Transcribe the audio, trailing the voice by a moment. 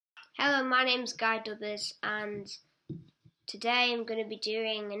Hello, my name's Guy Dubbers, and today I'm going to be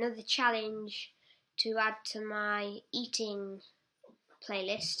doing another challenge to add to my eating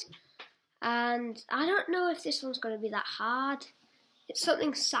playlist. And I don't know if this one's going to be that hard. It's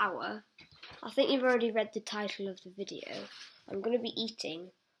something sour. I think you've already read the title of the video. I'm going to be eating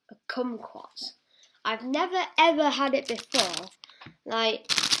a kumquat. I've never ever had it before. Like,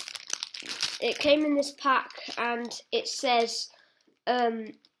 it came in this pack and it says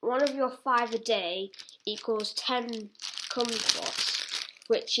one of your 5 a day equals 10 kumquats,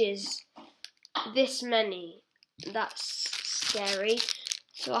 which is this many. That's scary.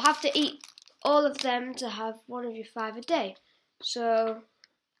 So I'll have to eat all of them to have one of your 5 a day. So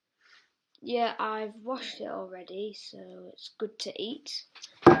yeah, I've washed it already, so it's good to eat.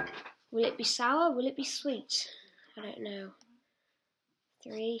 Will it be sour? Will it be sweet? I don't know.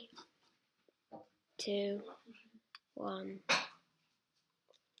 3, 2, 1.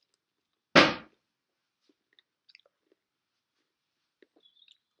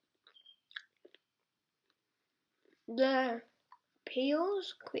 The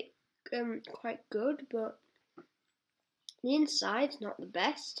peel's quite good, but the inside's not the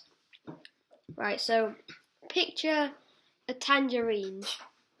best. Right, so picture a tangerine.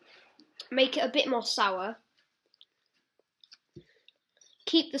 Make it a bit more sour.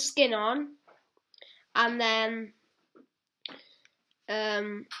 Keep the skin on, and then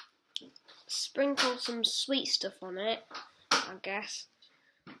sprinkle some sweet stuff on it, I guess.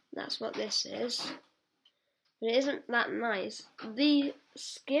 That's what this is. But it isn't that nice. The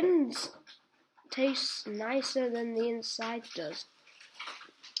skins taste nicer than the inside does.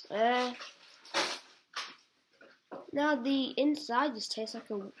 Now the inside just tastes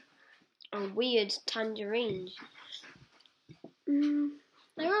like a weird tangerine.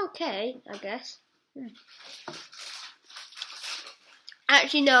 They're okay, I guess.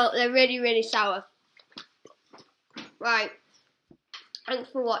 Actually, no, they're really, really sour. Right. Thanks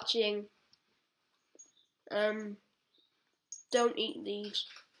for watching. Don't eat these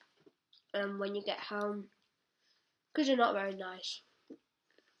when you get home, because they're not very nice.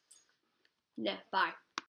 Yeah, bye.